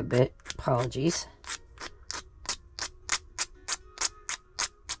shake a bit. Apologies.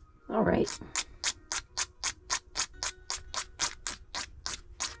 All right.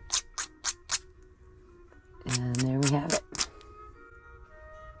 And there we have it.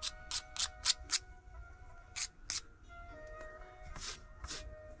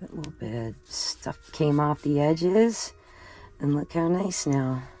 A little bit of stuff came off the edges. And look how nice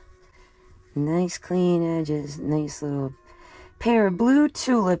now. Nice clean edges. Nice little pair of blue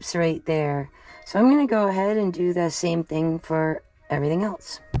tulips right there. So I'm going to go ahead and do the same thing for everything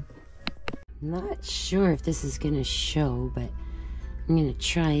else. Not sure if this is going to show, but I'm going to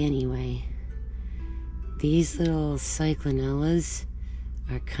try anyway. These little cyclinells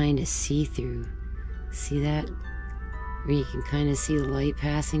are kind of see-through. See that? Where you can kind of see the light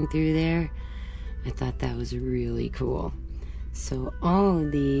passing through there. I thought that was really cool. So all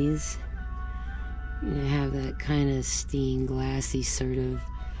of these, have that kind of stained glassy sort of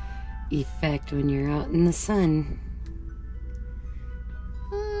effect when you're out in the sun.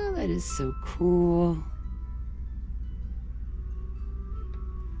 Oh, that is so cool.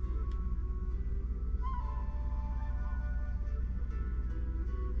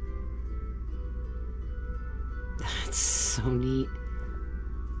 That's so neat.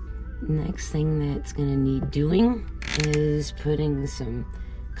 Next thing that's gonna need doing is putting some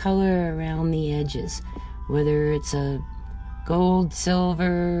color around the edges, whether it's a gold,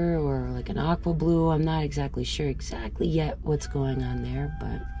 silver, or like an aqua blue. I'm not exactly sure exactly yet what's going on there,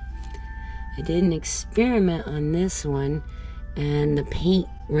 but I did an experiment on this one and the paint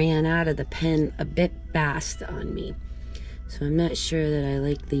ran out of the pen a bit fast on me, so I'm not sure that I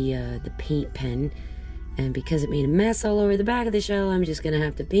like the paint pen. And because it made a mess all over the back of the shell, I'm just gonna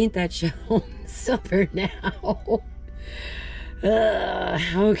have to paint that shell silver now.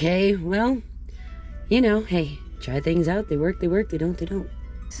 Okay, well, hey, try things out. They work, they work. They don't, they don't.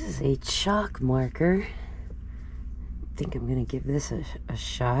 This is a chalk marker. I think I'm gonna give this a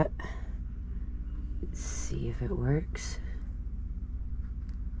shot. Let's see if it works.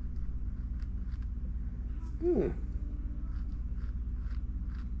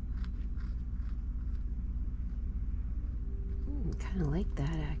 Kind of like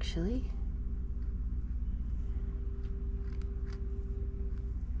that, actually.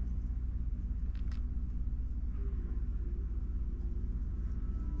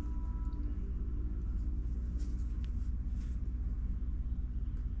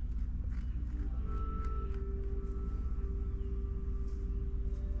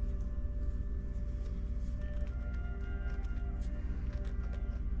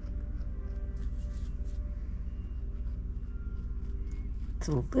 It's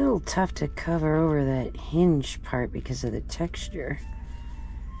a little tough to cover over that hinge part because of the texture.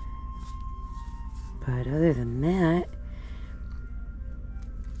 But other than that,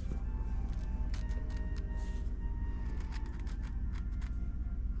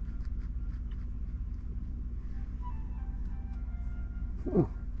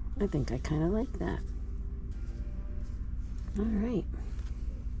 I think I kind of like that. All right.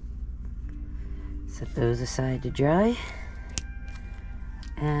 Set those aside to dry.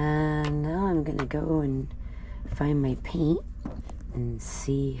 And now I'm gonna go and find my paint and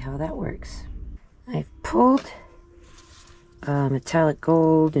see how that works. I've pulled a metallic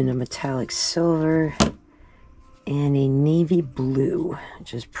gold and a metallic silver and a navy blue,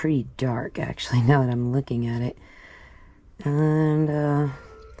 which is pretty dark actually now that I'm looking at it. And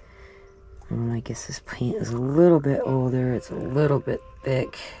I guess this paint is a little bit older. It's a little bit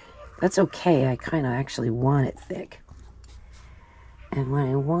thick. That's okay. I kind of actually want it thick. And what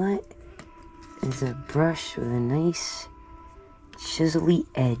I want is a brush with a nice chiselly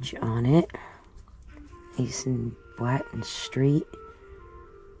edge on it. Nice and flat and straight.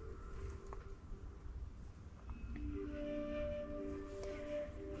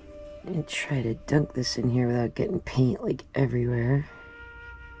 And try to dunk this in here without getting paint like everywhere.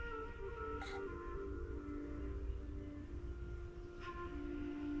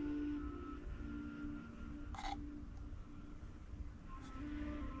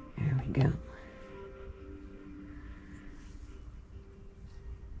 There we go.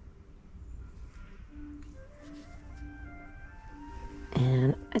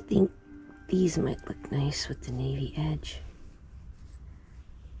 And I think these might look nice with the navy edge.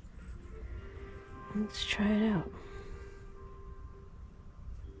 Let's try it out.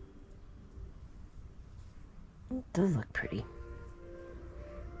 It does look pretty.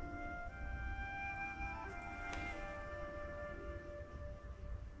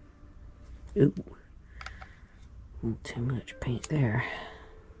 Ooh, a little too much paint there.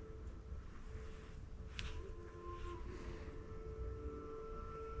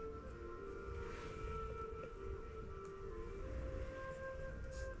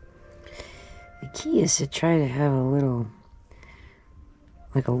 The key is to try to have a little,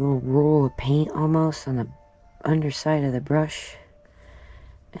 like a little roll of paint almost on the underside of the brush,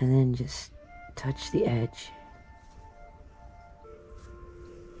 and then just touch the edge.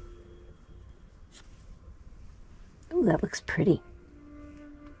 Oh, that looks pretty.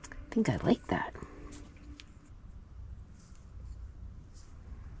 I think I like that.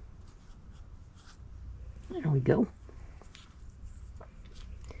 There we go.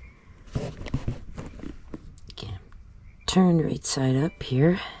 Okay, turn right side up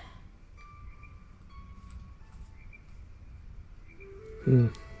here.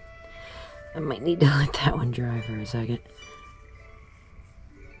 I might need to let that one dry for a second.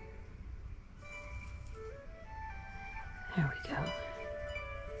 There we go.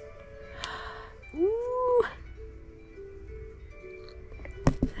 Ooh,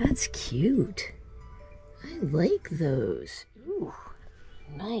 that's cute. I like those. Ooh,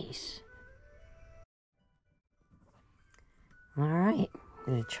 nice. All right,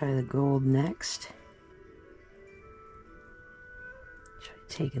 I'm gonna try the gold next. Try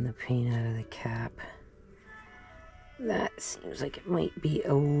taking the paint out of the cap. That seems like it might be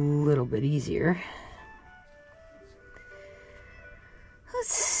a little bit easier.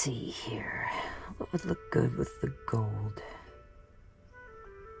 Let's see here. What would look good with the gold?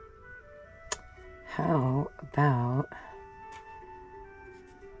 How about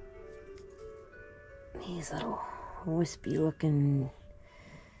these little wispy looking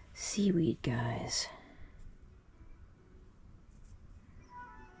seaweed guys?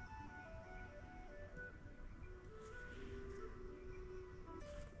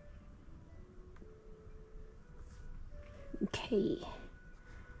 Okay.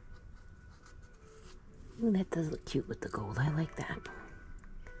 Ooh, that does look cute with the gold. I like that.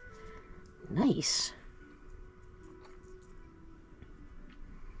 Nice.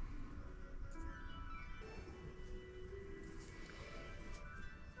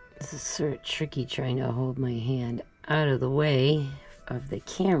 This is sort of tricky trying to hold my hand out of the way of the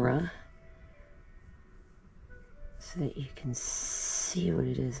camera so that you can see what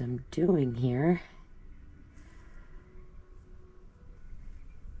it is I'm doing here.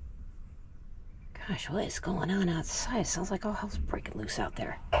 Gosh, what is going on outside? Sounds like all hell's breaking loose out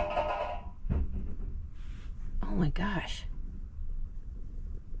there. Oh my gosh.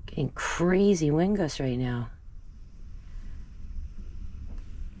 Getting crazy wind gusts right now.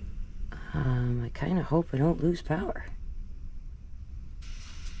 I kind of hope I don't lose power.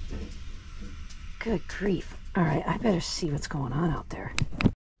 Good grief. Alright, I better see what's going on out there.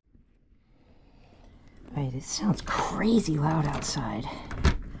 Alright, it sounds crazy loud outside.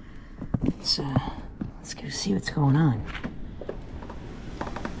 Let's go see what's going on.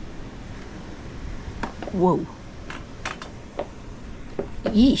 Whoa.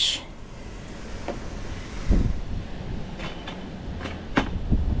 Yeesh.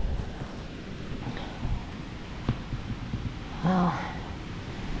 Well,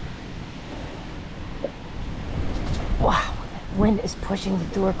 wow, that wind is pushing the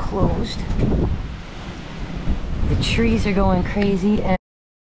door closed. The trees are going crazy and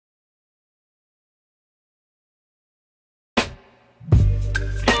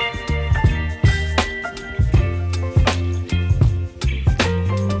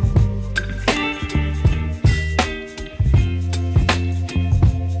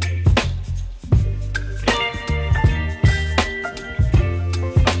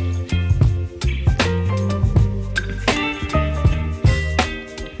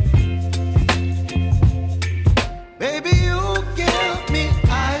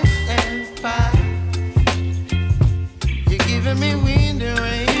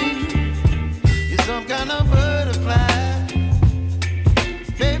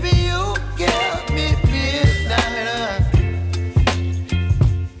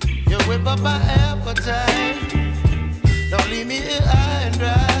whip up my appetite. Don't leave me here high and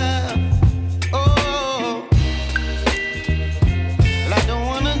dry. Oh, well, I don't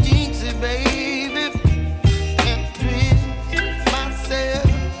wanna jinx it, baby, and twist myself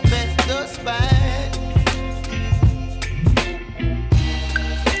at the spine.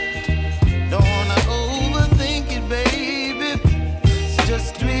 Don't wanna overthink it, baby. It's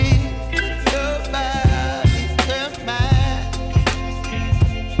just twist your body and mine.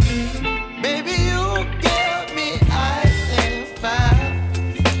 Baby, you give me ice and fire.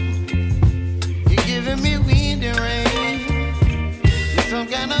 You're giving me wind and rain. You're some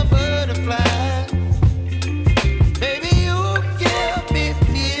kind of butterfly. Baby, you give me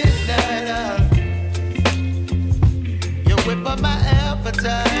midnight. You whip up my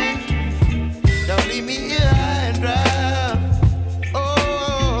appetite. Don't leave me here high and dry.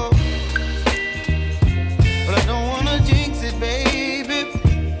 Oh, but I don't wanna jinx it, baby.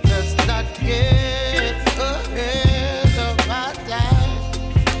 Let's not get ahead of my time.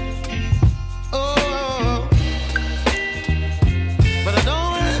 Oh, but I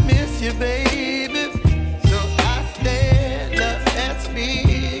don't wanna miss you, baby. So I stand up and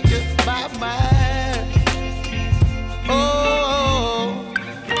speak my mind. Oh.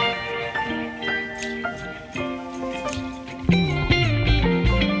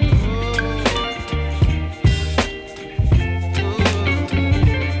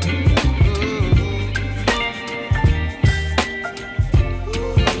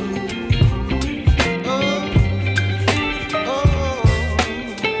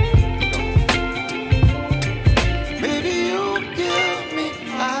 Baby, you give me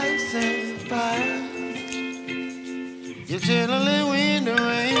ice and fire. You're chilling wind and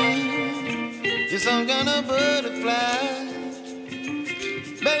rain. You're some kind of butterfly.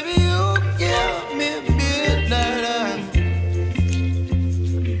 Baby, you give me midnight.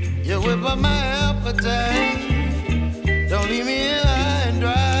 You whip up my appetite. Don't leave me here high and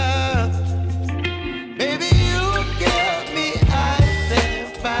dry. Baby, you give me ice and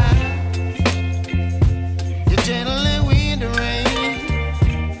fire. You're channeling wind and rain.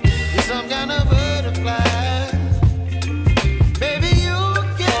 You're some kind of butterfly. Baby, you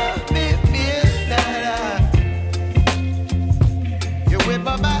give me midnight. You whip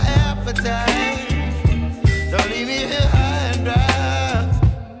up my appetite. Don't leave me here high and dry.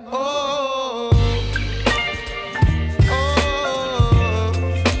 Oh, oh,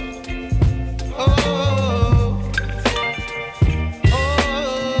 oh, oh,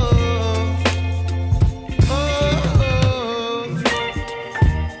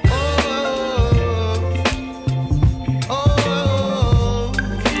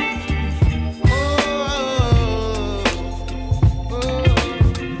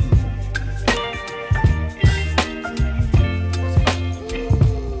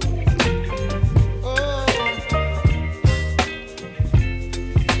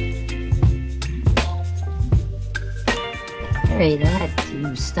 Alright, I had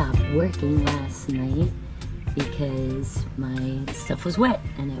to stop working last night because my stuff was wet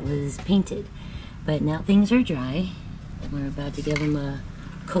and it was painted. But now things are dry. We're about to give them a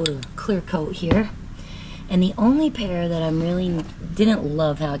clear coat here. And the only pair that I'm really didn't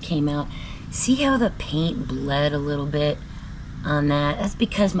love how it came out, see how the paint bled a little bit on that? That's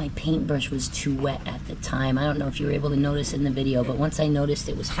because my paintbrush was too wet at the time. I don't know if you were able to notice in the video, but once I noticed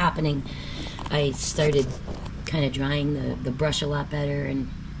it was happening, I started kind of drying the brush a lot better and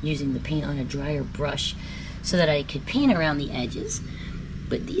using the paint on a drier brush so that I could paint around the edges.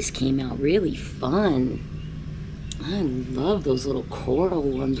 But these came out really fun. I love those little coral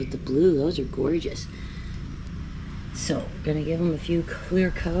ones with the blue. Those are gorgeous. So, gonna give them a few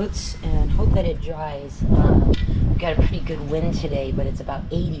clear coats and hope that it dries. We've got a pretty good wind today, but it's about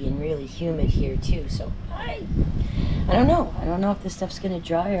 80 and really humid here too. So I don't know. I don't know if this stuff's gonna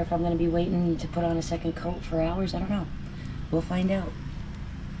dry or if I'm gonna be waiting to put on a second coat for hours. I don't know. We'll find out.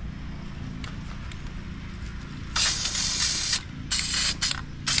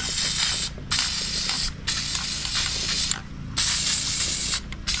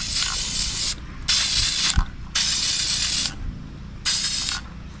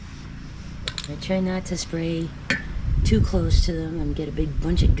 I try not to spray too close to them and get a big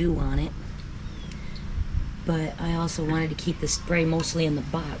bunch of goo on it. But I also wanted to keep the spray mostly in the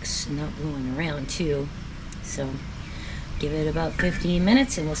box and not blowing around too. So give it about 15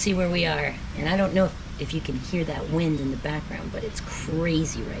 minutes and we'll see where we are. And I don't know if you can hear that wind in the background, but it's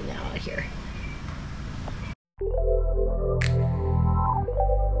crazy right now out here.